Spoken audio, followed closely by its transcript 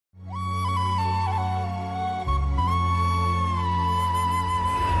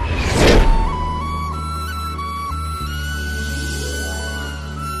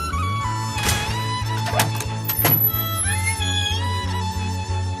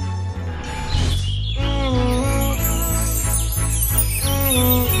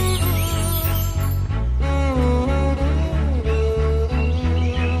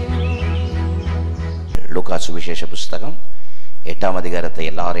சுவிசேஷ புஸ்தகம் 8ஆம் அதிகாரத்தை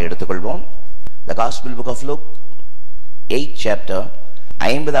எல்லாரும் எடுத்துக்கொள்வோம். The Gospel Book of Luke 8th chapter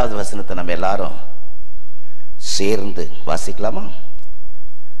 50வது வசனத்தை நம்ம எல்லாரும் சேர்ந்து வாசிக்கலாமா?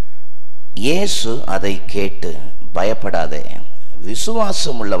 இயேசு அதை கேட்டு, பயப்படாதே,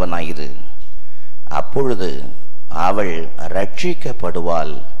 விசுவாசம் உள்ளவனாயிரு, அப்பொழுது அவள்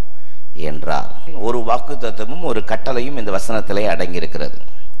ரட்சிக்கப்படுவாள் என்றார். ஒரு வாக்குத்தத்தமும் ஒரு கட்டளையும் இந்த வசனத்திலே அடங்கியிருக்கிறது.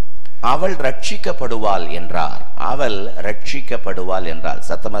 அவள் ரட்சிக்கப்படுவாள் என்றார். அவள் ரட்சிக்கப்படுவாள் என்றால்,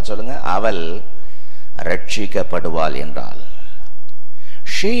 சத்தமா சொல்லுங்க, அவள் ரட்சிக்கப்படுவாள் என்றால்.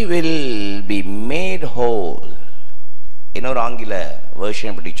 She will be made whole. இன்னொரு ஆங்கில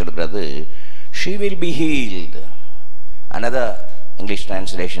வெர்ஷன் பற்றி சொல்கிறது, she will be healed. Another English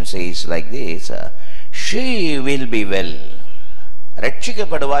translation says like this, she will be well.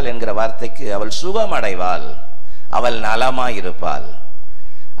 ரட்சிக்கப்படுவாள் என்கிற வார்த்தைக்கு அவள் சுகமடைவாள், அவள் நலமாயிருப்பாள்,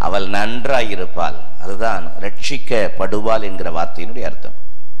 அவள் நன்றாயிருப்பாள். அதுதான் ரட்சிக்கப்படுவாள் என்கிற வார்த்தையினுடைய அர்த்தம்.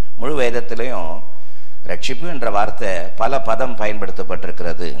 முழு வேதத்திலையும் ரட்சிப்பு என்ற வார்த்தை பல பதம்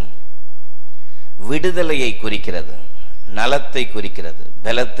பயன்படுத்தப்பட்டிருக்கிறது. விடுதலையை குறிக்கிறது, நலத்தை குறிக்கிறது,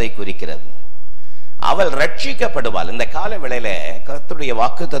 பலத்தை குறிக்கிறது. அவள் ரட்சிக்கப்படுவாள். இந்த கால வேளையில கர்த்தருடைய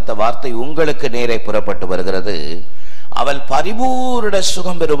வாக்குத்தத்த வார்த்தை உங்களுக்கு நேரே புறப்பட்டு வருகிறது. அவள் பரிபூரண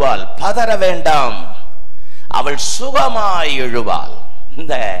சுகம் பெறுவாள், பதற வேண்டாம், அவள் சுகமாய் எழுவாள்.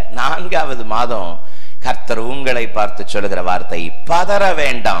 இந்த 4வது மாதம் கர்த்தர் உங்களை பார்த்து சொல்லுகிற வார்த்தை, பதற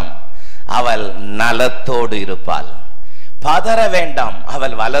வேண்டாம், அவள் நலத்தோடு இருப்பாள். பதற வேண்டாம்,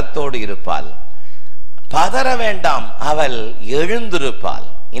 அவள் வலத்தோடு இருப்பாள். பதற வேண்டாம், அவள் எழுந்திருப்பாள்.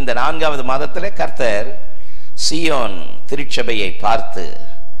 இந்த 4வது மாதத்திலே கர்த்தர் சீயோன் திருச்சபையை பார்த்து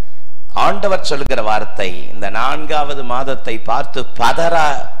ஆண்டவர் சொல்லுகிற வார்த்தை, இந்த 4வது மாதத்தை பார்த்து பதற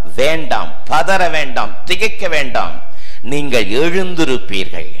வேண்டாம், பதற வேண்டாம், திகைக்க வேண்டாம், நீங்கள்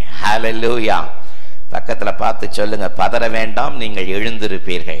எழுந்திருப்பீர்கள். ஹல்லேலூயா. பக்கத்துல பார்த்து சொல்லுங்க, பதற வேண்டாம், நீங்கள்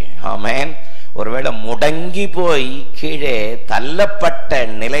எழுந்திருப்பீர்கள். ஆமென். ஒருவேளை முடங்கி போய் கீழே தள்ளப்பட்ட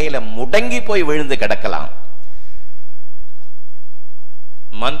நிலையில முடங்கி போய் விழுந்து கிடக்கலாம்.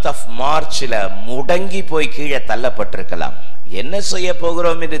 மந்த் ஆஃப் மார்ச்ல முடங்கி போய் கீழே தள்ளப்பட்டிருக்கலாம். என்ன செய்ய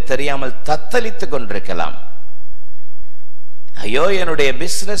போகிறோம் என்று தெரியாமல் தத்தளித்து கொண்டிருக்கலாம். ஐயோ, என்னுடைய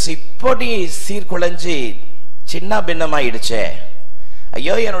பிசினஸ் இப்படி சீர்குலைஞ்சு சின்ன பின்னமாயிடுச்சே,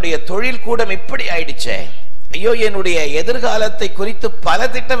 ஐயோ என்னுடைய தொழில் கூடம் இப்படி ஆயிடுச்சே, ஐயோ என்னுடைய எதிர்காலத்தை குறித்து பல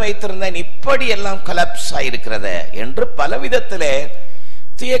திட்டம் வைத்திருந்தேன், இப்படி எல்லாம் கொலாப்ஸ் ஆயிருக்கிறது என்று பலவிதத்திலே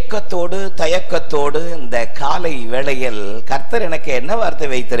தியக்கத்தோடு தயக்கத்தோடு இந்த காலை வேளையில் கர்த்தர் எனக்கு என்ன வார்த்தை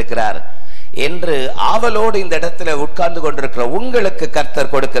வைத்திருக்கிறார் என்று ஆவலோடு இந்த இடத்துல உட்கார்ந்து கொண்டிருக்கிற உங்களுக்கு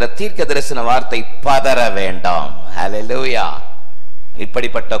கர்த்தர் கொடுக்கிற தீர்க்க தரிசன வார்த்தை, பதற வேண்டாம். ஹல்லேலூயா.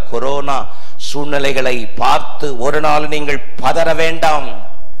 இப்படிப்பட்ட கொரோனா சூழ்நிலைகளை பார்த்து ஒரு நாள் நீங்கள் பதற வேண்டாம்,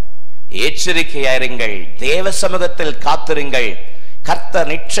 எச்சரிக்கையாயிருங்கள், தேவ சமூகத்தில் காத்திருங்கள்.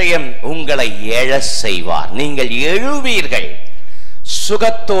 கர்த்தர் நிச்சயம் உங்களை எழ செய்வார். நீங்கள் எழுவீர்கள்,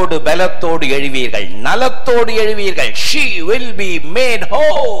 சுகத்தோடு பலத்தோடு எழுவீர்கள், நலத்தோடு எழுவீர்கள். She will be made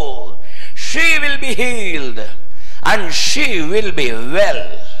whole, she will be healed and she will be well.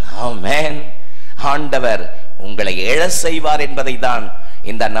 Amen. ஆண்டவர் உங்களை எழ செய்வார் என்பதை தான்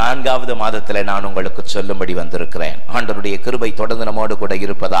இந்த 4வது மாதத்தில் நான் உங்களுக்கு சொல்லும்படி வந்திருக்கிறேன். ஆண்டவருடைய கிருபை தொடர்ந்து நம்மோடு கூட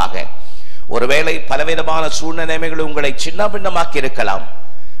இருப்பதாக. ஒருவேளை பலவிதமான சூழ்நிலைகள் உங்களை சின்ன பின்னமாக்கி இருக்கலாம்.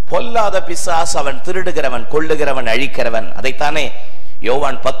 பொல்லாத பிசாசு அவன் திருடுகிறவன், கொள்ளுகிறவன், அழிக்கிறவன். அதைத்தானே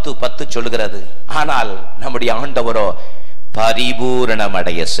யோவான் 10:10 சொல்லுகிறது. ஆனால் நம்முடைய ஆண்டவரோ பரிபூரணம்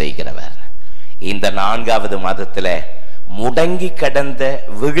அடைய செய்கிறவர். இந்த 4வது மாதத்துல முடங்கி கிடந்த,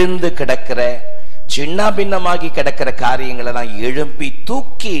 விழுந்து கிடக்கிற, சின்ன பின்னமாகி கிடக்கிற காரியங்களெல்லாம் எழுப்பி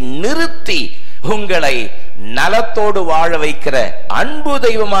தூக்கி நிறுத்தி உங்களை நலத்தோடு வாழ வைக்கிற அன்பு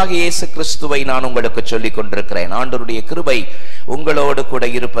தெய்வமாக இயேசு கிறிஸ்துவை நான் உங்களுக்கு சொல்லிக் கொண்டிருக்கிறேன். ஆண்டவருடைய கிருபை உங்களோடு கூட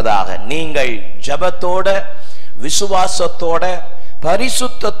இருப்பதாக. நீங்கள் ஜெபத்தோட, விசுவாசத்தோட,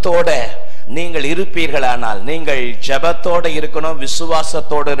 பரிசுத்தத்தோட நீங்கள் இருப்பீர்களானால், நீங்கள் ஜெபத்தோட இருக்கணும்,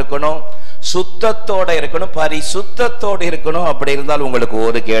 விசுவாசத்தோட இருக்கணும், சுத்தத்தோட இருக்கணும், பரிசுத்தத்தோட இருக்கணும். அப்படி இருந்தால் உங்களுக்கு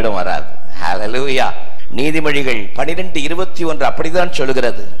ஒரு கேடும் வராது. ஹல்லேலூயா. நீதிமொழிகள் 12:21 அப்படிதான்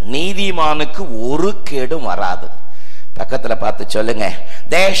சொல்லுகிறது, நீதிமானுக்கு ஒரு கேடும் வராது. பக்கத்துல பார்த்து சொல்லுங்க,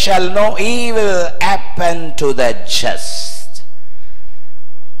 there shall no evil happen to the just,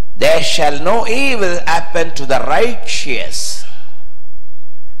 there shall no evil happen to the righteous.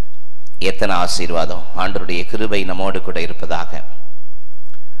 எத்தனை ஆசீர்வாதம்! ஆண்டவருடைய கிருபை நம்மோடு கூட இருப்பதாக.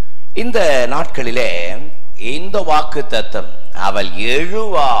 இந்த நாட்களிலே இந்த வாக்குத்தத்தம், அவள்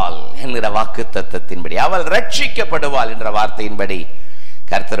எழுவாள் என்கிற வாக்குத்தத்தத்தின்படி, அவள் ரட்சிக்கப்படுவாள் என்ற வார்த்தையின்படி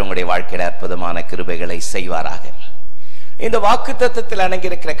கர்த்தர் உங்களுடைய வாழ்க்கையில் அற்புதமான கிருபைகளை செய்வாராக. இந்த வாக்குத்தத்தத்தில்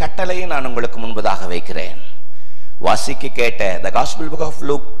அடங்கியிருக்கிற கட்டளையை நான் உங்களுக்கு முன்பதாக வைக்கிறேன். வாசிக்க கேட்ட the Gospel book of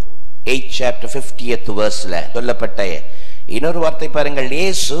Luke 8 chapter 50th verseல சொல்லப்பட்ட இன்னொரு வார்த்தை பாருங்கள்.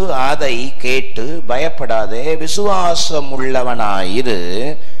 இயேசு அதை கேட்டு பயப்படாதே, விசுவாசம் உள்ளவனாயிரு,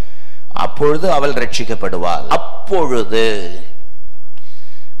 அப்பொழுது அவள் ரட்சிக்கப்படுவாள். அப்பொழுது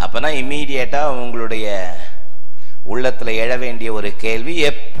அப்பனா இம்மீடியட்டா உங்களுடைய உள்ளத்துல எழ வேண்டிய ஒரு கேள்வி,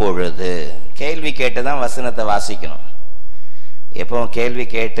 எப்பொழுது? கேள்வி கேட்டுதான் வசனத்தை வாசிக்கணும். எப்பவும் கேள்வி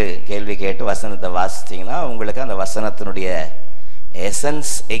கேட்டு வசனத்தை வாசிச்சீங்கன்னா உங்களுக்கு அந்த வசனத்தினுடைய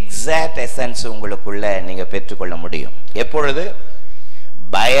எசன்ஸ், எக்ஸாக்ட் எசன்ஸ் உங்களுக்குள்ள நீங்க பெற்றுக்கொள்ள முடியும். எப்பொழுது?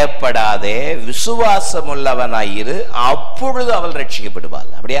 பயப்படாதே, விசுவாசம் உள்ளவனாயிரு, அப்பொழுது அவள் ரட்சிக்கப்படுவாள்.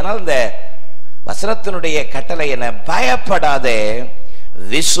 அப்படியானால் இந்த வசனத்தினுடைய கட்டளை என்ன? பயப்படாதே,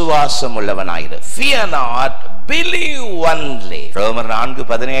 விசுவாசம் உள்ளவனாயிரு. Fear not, believe only. ரோமர்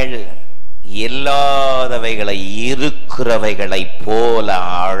 4:17 இல்லாதவைகளை இருக்கிறவைகளை போல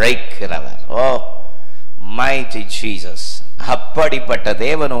அழைக்கிறவர். ஓ mighty Jesus. அப்படிப்பட்ட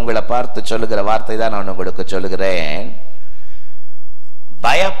தேவன் உங்களை பார்த்து சொல்லுகிற வார்த்தை தான் நான் உங்களுக்கு சொல்லுகிறேன்.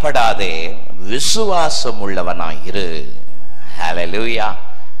 பயப்படாதே, விசுவாசம் உள்ளவனாயிரு. ஹல்லேலூயா,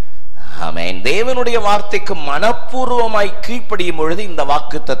 ஆமென். தேவனுடைய வார்த்தைக்கு மனப்பூர்வமாய் கீழ்ப்படியும் பொழுது இந்த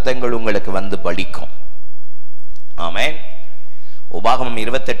வாக்குத்தத்தங்கள் உங்களுக்கு வந்து பலிக்கும். ஆமென். உபாகமம்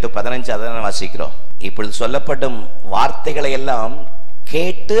 28:15 அதான் வாசிக்கிறோம். இப்பொழுது சொல்லப்படும் வார்த்தைகளை எல்லாம்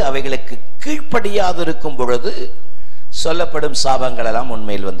கேட்டு அவைகளுக்கு கீழ்ப்படியாதிருக்கும் பொழுது சொல்லப்படும் சாபங்கள் எல்லாம்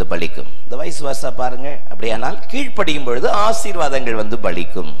உண்மையில் வந்து பலிக்கும். இந்த வயசு வருஷா பாருங்க. அப்படியானால் கீழ்ப்படியும் பொழுது ஆசீர்வாதங்கள் வந்து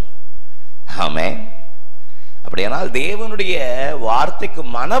பலிக்கும். ஆமென். அப்படியானால் தேவனுடைய வார்த்தைக்கு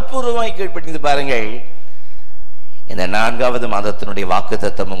மனப்பூர்வமாய் கீழ்ப்படிந்து பாருங்கள், இந்த 4வது மாதத்தினுடைய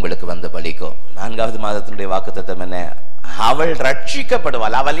வாக்குத்தத்தம் உங்களுக்கு வந்து பலிக்கும். 4வது மாதத்தினுடைய வாக்குத்தத்தம் என்ன? அவள்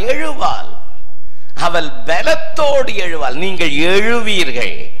ரட்சிக்கப்படுவாள், அவள் எழுவாள், அவள் பலத்தோடு எழுவாள். நீங்கள்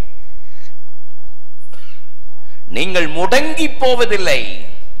எழுவீர்கள், நீங்கள் முடங்கி போவதில்லை,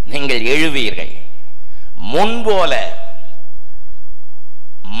 நீங்கள் எழுவீர்கள். முன்போல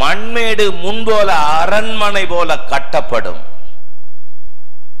மண்மேடு, முன்போல அரண்மனை போல கட்டப்படும்.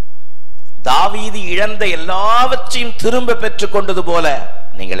 தாவீது இழந்த எல்லாவற்றையும் திரும்ப பெற்றுக் கொண்டது போல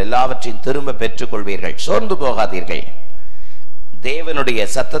நீங்கள் எல்லாவற்றையும் திரும்ப பெற்றுக் கொள்வீர்கள். சோர்ந்து போகாதீர்கள். தேவனுடைய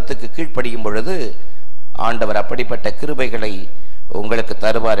சத்தத்துக்கு கீழ்ப்படியும் பொழுது ஆண்டவர் அப்படிப்பட்ட கிருபைகளை உங்களுக்கு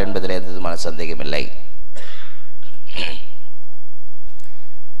தருவார் என்பதில் எந்த விதமான சந்தேகம் இல்லை.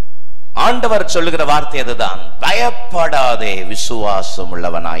 ஆண்டவர் சொல்லுகிற வார்த்தை அதுதான், பயப்படாதே, விசுவாசம்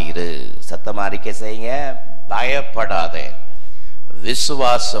உள்ளவனாயிரு. சத்தமா அறிக்கை செய்யுங்க, பயப்படாதே,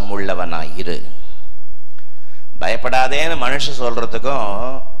 விசுவாசம் உள்ளவனாயிரு. பயப்படாதேன்னு மனுஷன் சொல்றதுக்கும்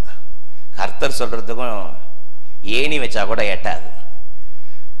கர்த்தர் சொல்றதுக்கும் ஏணி வச்சா கூட எட்டாது.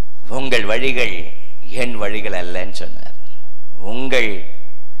 உங்கள் வழிகள் என் வழிகள் அல்லன்னு சொன்னார். உங்கள்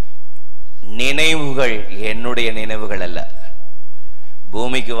நினைவுகள் என்னுடைய நினைவுகள் அல்ல.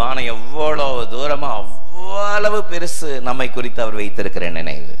 பூமிக்கு வானம் எவ்வளவு தூரமா அவ்வளவு பெருசு நம்மை குறித்து அவர் வைத்திருக்கிற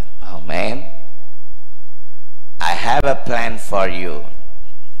நினைவு. ஆமென். I have a plan for you.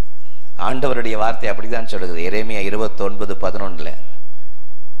 ஆண்டவருடைய வார்த்தை அப்படிதான் சொல்லுகிறது. எரேமியா 29:11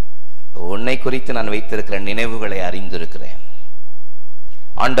 உன்னை குறித்து நான் வைத்திருக்கிற நினைவுகளை அறிந்திருக்கிறேன்.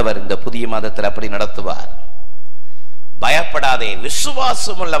 ஆண்டவர் இந்த புதிய மாதத்தில் அப்படி நடத்துவார். பயப்படாதே,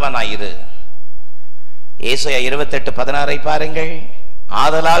 விசுவாசம் உள்ளவனாயிரு. ஏசாயா 28:16 பாருங்கள்.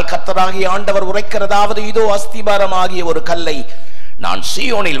 ஆதலால் கர்த்தராகிய ஆண்டவர் உரைக்கிறதாவது, இதோ அஸ்திபாரமாகிய ஒரு கல்லை நான்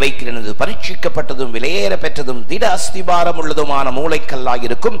சீயோனில் வைக்கிறேன், இது பரீட்சிக்கப்பட்டதும் விலையேற பெற்றதும் திட அஸ்திபாரம் உள்ளதுமான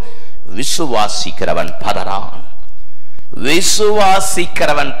மூளைக்கல்லாயிருக்கும். விசுவாசிக்கிறவன் பதறான்,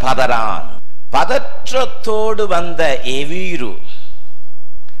 விசுவாசிக்கிறவன் பதறான். பதற்றத்தோடு வந்த எவீரு,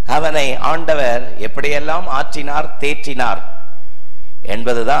 அவனை ஆண்டவர் எப்படியெல்லாம் ஆற்றினார், தேற்றினார்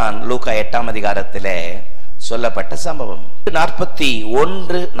என்பதுதான் லூக்கா 8ஆம் அதிகாரத்திலே சொல்லப்பட்ட சம்பவம்.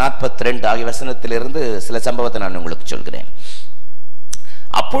 41-42 ஆகிய வசனத்திலிருந்து சில சம்பவத்தை நான் உங்களுக்கு சொல்கிறேன்.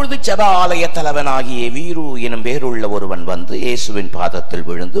 அப்பொழுது ஜெப ஆலய தலைவனாகிய வீரு எனும் பேருள்ள ஒருவன் வந்து இயேசுவின் பாதத்தில்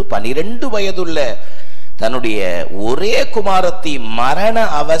விழுந்து 12 வயதுள்ள தன்னுடைய ஒரே குமாரத்தி மரண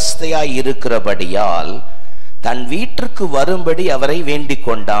அவஸ்தையாய் இருக்கிறபடியால் தன் வீட்டிற்கு வரும்படி அவரை வேண்டிக்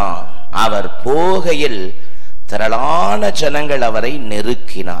கொண்டான். அவர் போகையில் திரளான ஜனங்கள் அவரை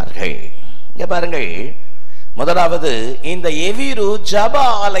நெருக்கினார்கள். இங்க பாருங்கள், முதலாவது இந்த எவீரு ஜெப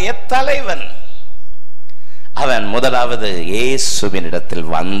ஆலய தலைவன். அவன் முதலாவது இயேசுவின் இடத்தில்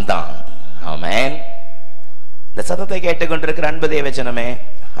வந்தான். ஆமென். இந்த சத்தத்தை கேட்டுக்கொண்டிருக்கிற அன்பு தேவஜனமே,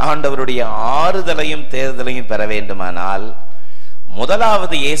 ஆண்டவருடைய ஆறுதலையும் தேர்தலையும் பெற வேண்டுமானால்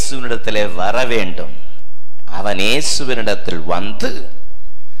முதலாவது இயேசுவினிடத்திலே வர வேண்டும். அவன் இயேசுவினிடத்தில் வந்து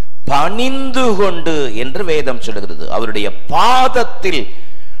பணிந்து கொண்டு என்று வேதம் சொல்லுகிறது. அவருடைய பாதத்தில்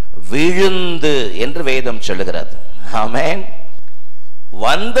விழுந்து என்று வேதம் சொல்லுகிறது. ஆமென்.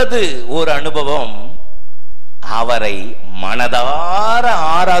 வந்தது ஒரு அனுபவம், அவரை மனதார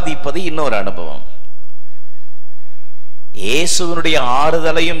ஆராதிப்பது இன்னொரு அனுபவம். இயேசுவினுடைய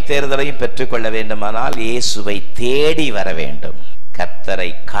ஆறுதலையும் தேர்தலையும் பெற்றுக்கொள்ள வேண்டுமானால் இயேசுவை தேடி வர வேண்டும். கர்த்தரை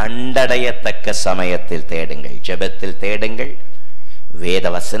கண்டடையத்தக்க சமயத்தில் தேடுங்கள், ஜெபத்தில் தேடுங்கள், வேத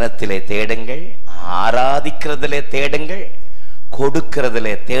வசனத்திலே தேடுங்கள், ஆராதிக்கிறதிலே தேடுங்கள்,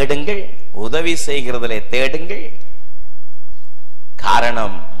 கொடுக்கிறதிலே தேடுங்கள், உதவி செய்கிறதிலே தேடுங்கள்.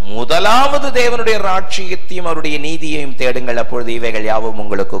 காரணம், முதலாவது தேவனுடைய ராட்சியத்தையும் அவருடைய நீதியையும் தேடுங்கள், அப்பொழுது இவைகள் யாவும்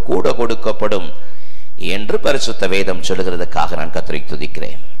உங்களுக்கு கூட கொடுக்கப்படும் என்று பரிசுத்த வேதம் சொல்லுகிறதுக்காக நான் கர்த்தரை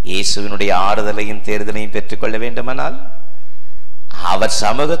துதிக்கிறேன். இயேசுவினுடைய ஆறுதலையும் தேர்தலையும் பெற்றுக்கொள்ள வேண்டுமானால் அவர்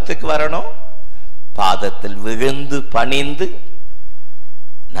சமூகத்துக்கு வரணும், பாதத்தில் விழுந்து பணிந்து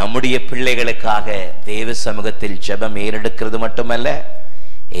நம்முடைய பிள்ளைகளுக்காக தேவ சமூகத்தில் ஜெபம் ஏறெடுக்கிறது மட்டுமல்ல,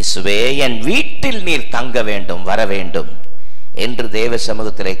 இயேசுவே என் வீட்டில் நீர் தங்க வேண்டும், வர வேண்டும் என்று தேவ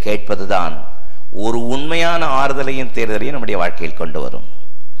சமூகத்திலே கேட்பதுதான் ஒரு உண்மையான ஆறுதலையும் தேர்தலையும் நம்முடைய வாழ்க்கையில் கொண்டு வரும்.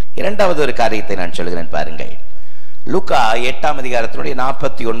 இரண்டாவது ஒரு காரியத்தை நான் சொல்கிறேன் பாருங்கள். லூக்கா 8ஆம் அதிகாரத்தினுடைய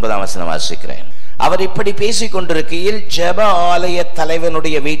 49ஆம் வசனம் வாசிக்கிறேன். அவர் இப்படி பேசிக் கொண்டிருக்கையில் ஜெப ஆலய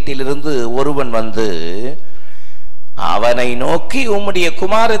தலைவனுடைய வீட்டிலிருந்து ஒருவன் வந்து அவனை நோக்கி, உம்முடைய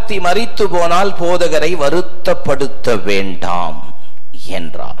குமாரத்தி மரித்து போனால் போதகரை வருத்தப்படுத்த வேண்டாம்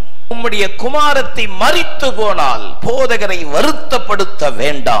என்றார். உம்முடைய குமாரத்தி மரித்து போனால் போதகரை வருத்தப்படுத்த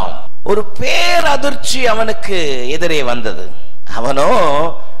வேண்டாம். ஒரு பேரதிர்ச்சி அவனுக்கு எதிரே வந்தது. அவனோ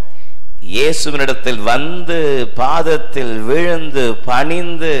இயேசுவினிடத்தில் வந்து பாதத்தில் விழுந்து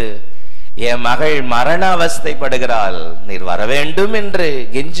பணிந்து, என் மகள் மரண அவஸ்தைப்படுகிறாள், நீர் வர வேண்டும் என்று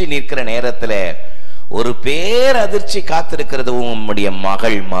கெஞ்சி நிற்கிற நேரத்தில் ஒரு பேரதிர்ச்சி காத்திருக்கிறது, உம்முடைய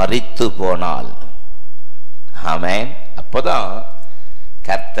மகள் மரித்து போனால். ஆமென். அப்போதான்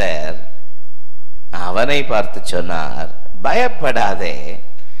கர்த்தர் அவனை பார்த்து சொன்னார், பயப்படாதே,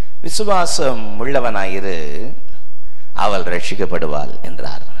 விசுவாசம் உள்ளவனாயிரு, அவள் ரட்சிக்கப்படுவாள்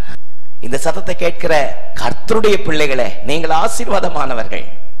என்றார். இந்த சத்தத்தை கேட்கிற கர்த்தருடைய பிள்ளைகளே, நீங்கள் ஆசீர்வாதமானவர்கள்.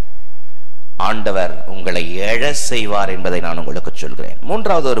 ஆண்டவர் உங்களை எழ செய்வார் என்பதை நான் உங்களுக்கு சொல்கிறேன்.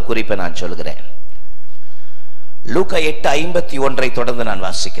 மூன்றாவது ஒரு குறிப்பை நான் சொல்கிறேன். லூக்கா 8:51 தொடர்ந்து நான்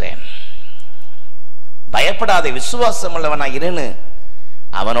வாசிக்கிறேன். பயப்படாதே, விசுவாசம் உள்ளவனாய் இருன்னு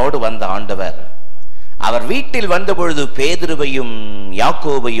அவனோடு வந்த ஆண்டவர் அவர் வீட்டில் வந்த பொழுது பேதுருவையும்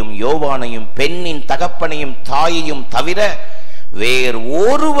யாக்கோபையும் யோவானையும் பெண்ணின் தகப்பனையும் தாயையும் தவிர வேறு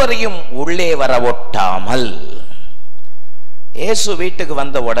ஒருவரையும் உள்ளே வர ஒட்டாமல், இயேசு வீட்டுக்கு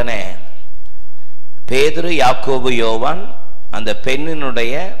வந்த உடனே பேதுரு, யாக்கோபு, யோவான், அந்த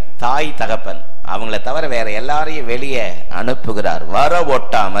பெண்ணினுடைய தாய் தகப்பன், அவங்கள தவிர வேற எல்லாரையும் வெளியே அனுப்புகிறார், வர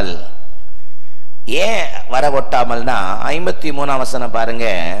ஒட்டாமல். ஏன் வர ஒட்டாமல்னா 53ஆம் வசனம் பாருங்க.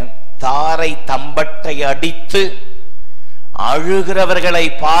 தாரை தம்பட்டை அடித்து அழுகிறவர்களை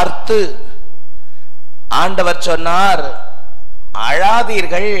பார்த்து ஆண்டவர் சொன்னார்,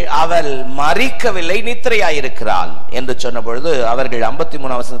 அழாதீர்கள், அவள் மரிக்கவில்லை, நித்திரையாயிருக்கிறாள் என்று சொன்ன பொழுது அவர்கள்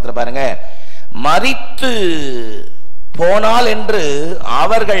 53ஆம் வசனத்தில் பாருங்க, மரித்து போனால் என்று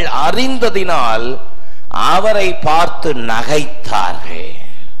அவர்கள் அறிந்ததினால் அவரை பார்த்து நகைத்தார்கள்.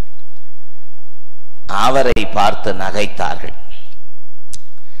 அவரை பார்த்து நகைத்தார்கள்.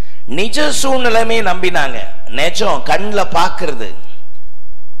 நிஜ சூழ்நிலைமை நம்பினாங்க, நிஜம் கண்ணில் பார்க்கிறது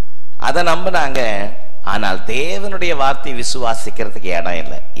அதை நம்பினாங்க. ஆனால் தேவனுடைய வார்த்தை விசுவாசிக்கிறதுக்கு இடம்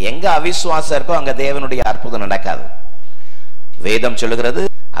இல்லை. எங்க அவிசுவாசம் இருக்கோ அங்க தேவனுடைய அற்புதம் நடக்காது. வேதம் சொல்லுகிறது,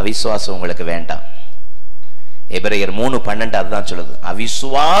 அவிசுவாசம் உங்களுக்கு வேண்டாம். எபிரேயர் 3:12 அதுதான் சொல்லுது,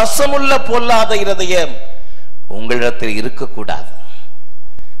 அவிசுவாசம் உள்ள பொல்லாத இருதயம் உங்களிடத்தில் இருக்கக்கூடாது.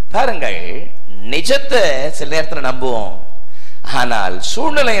 பாருங்கள், நிஜத்தை சில நேரத்தில் நம்புவோம், ஆனால்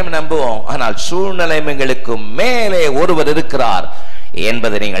சூழ்நிலையும் நம்புவோம். ஆனால் சூழ்நிலைகளுக்கு மேலே ஒருவர் இருக்கிறார்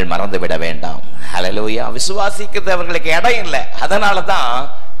என்பதை நீங்கள் மறந்துவிட வேண்டாம். ஹல்லேலூயா. விசுவாசிக்கிறது அவர்களுக்கு இடம் இல்லை. அதனாலதான்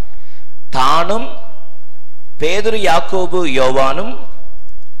தானும் பேதுரு, யாக்கோபு, யோவானும்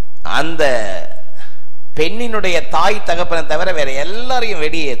அந்த பெண்ணினுடைய தாய் தகப்பனை தவிர வேற எல்லாரையும்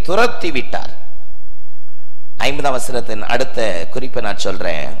வெளியே துரத்தி விட்டார். 50ஆம் வசனத்தின் அடுத்த குறிப்பை நான்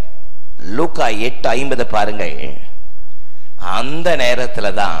சொல்றேன். லூக்கா 8:50 பாருங்கள். அந்த நேரத்துல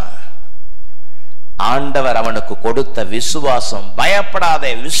தான் ஆண்டவர் அவனுக்கு கொடுத்த விசுவாசம்,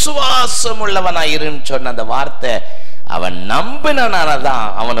 பயப்படாதே, விசுவாசம் உள்ளவனாயிருன்னு சொன்ன அந்த வார்த்தை அவன் நம்பினாலதான்,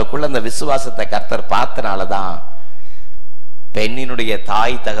 அவனுக்குள்ள அந்த விசுவாசத்தை கர்த்தர் பார்த்தனாலதான் பெண்ணினுடைய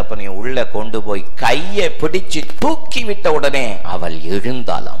தாய் தகப்பனையும் உள்ள கொண்டு போய் கையை பிடிச்சு தூக்கி விட்ட உடனே அவள்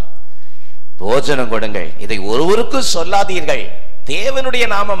எழுந்தாளாம். போஜனம் கொடுங்கள், இதை ஒருவருக்கும் சொல்லாதீர்கள், தேவனுடைய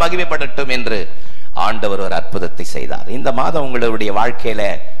நாம மகிமைப்படட்டும் என்று ஆண்டவர் ஒரு அற்புதத்தை செய்தார். இந்த மாதம் உங்களுடைய வாழ்க்கையில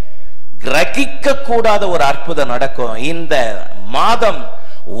கிரகிக்க கூடாத ஒரு அற்புதம் நடக்கும். இந்த மாதம்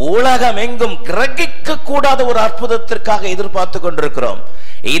உலகம் எங்கும் கிரகிக்க கூடாத ஒரு அற்புதத்திற்காக எதிர்பார்த்து கொண்டிருக்கிறோம்.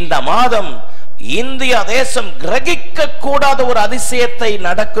 இந்த மாதம் இந்தியா தேசம் கிரகிக்க கூடாத ஒரு அதிசயத்தை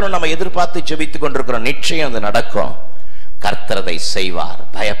நடக்கணும் நம்ம எதிர்பார்த்து ஜெபித்துக் கொண்டிருக்கிறோம். நிச்சயம் அது நடக்கும். கர்த்தரதை செய்வார்.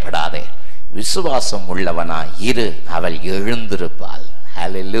 பயப்படாதே, விசுவாசம் உள்ளவனா இரு, அவள் எழுந்திருப்பாள்.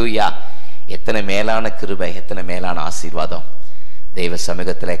 ஹல்லேலூயா! எத்தனை மேலான கிருபை, எத்தனை மேலான ஆசீர்வாதம். தெய்வ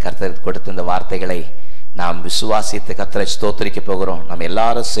சமூகத்திலே கர்த்தர் கொடுத்த இந்த வார்த்தைகளை நாம் விசுவாசித்து கர்த்தரை ஸ்தோத்திரிக்க போகிறோம். நம்ம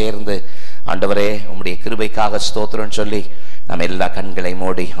எல்லாரும் சேர்ந்து ஆண்டவரே உம்முடைய கிருபைக்காக ஸ்தோத்திரம் சொல்லி நம்ம எல்லா கண்களை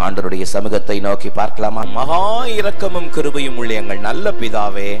மூடி ஆண்டவருடைய சமூகத்தை நோக்கி பார்க்கலாமா? மகா இரக்கமும் கிருபையும் உள்ள எங்கள் நல்ல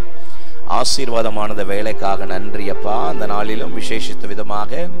பிதாவே, ஆசீர்வாதமானத வேலைக்காக நன்றி அப்பா. அந்த நாளிலும் விசேஷித்த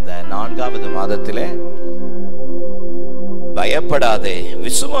விதமாக இந்த 4வது மாதத்திலே பயப்படாதே,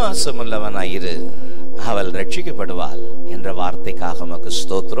 விசுவாசம் உள்ளவனாயிரு, அவள் ரட்சிக்கப்படுவாள் என்ற வார்த்தைக்காக உமக்கு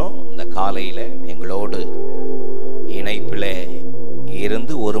ஸ்தோத்திரம். இந்த காலையில எங்களோடு இணைப்பிலே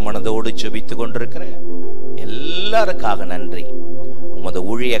இருந்து ஒரு மனதோடு ஜெபித்து கொண்டிருக்கிற எல்லாருக்காக நன்றி. உமது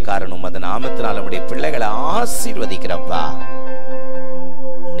ஊழியக்காரன் உமது நாமத்தினால் நம்முடைய பிள்ளைகளை ஆசீர்வதிக்கிறப்பா.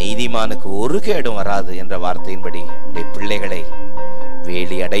 நீதிமானுக்கு ஒரு கேடும் வராது என்ற வார்த்தையின்படி உடைய பிள்ளைகளை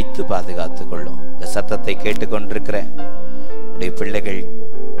வேலி அடைத்து பாதுகாத்துக் கொள்ளும். இந்த சத்தத்தை கேட்டுக்கொண்டிருக்கிற உடைய பிள்ளைகள்,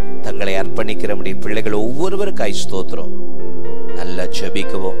 தங்களை அர்ப்பணிக்கிற உடைய பிள்ளைகள் ஒவ்வொருவருக்காய் ஸ்தோத்திரம். நல்லா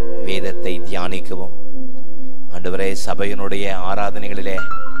ஜெபிக்கவும், வேதத்தை தியானிக்கவும், ஆண்டவரே சபையினுடைய ஆராதனைகளிலே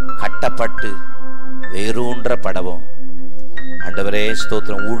கட்டப்பட்டு வேரூன்றப்படவும், ஆண்டவரே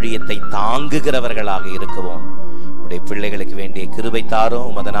ஸ்தோத்திரம், ஊழியத்தை தாங்குகிறவர்களாக இருக்கவும் உடைய பிள்ளைகளுக்கு வேண்டிய கிருபை தாரும்.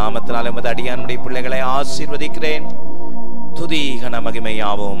 உமது நாமத்தினால் உமது அடியானுடைய பிள்ளைகளை ஆசீர்வதிக்கிறேன். துதி கன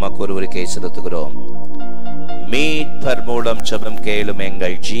மகிமையாவும் உமக்கு ஒருவருக்கே செலுத்துகிறோம். மீட்பர் மூலம் ஜெபம் கேளும்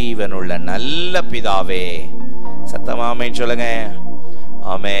எங்கள் ஜீவனுள்ள நல்ல பிதாவே. சத்தமாமே சொல்லுங்க.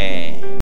 ஆமென்.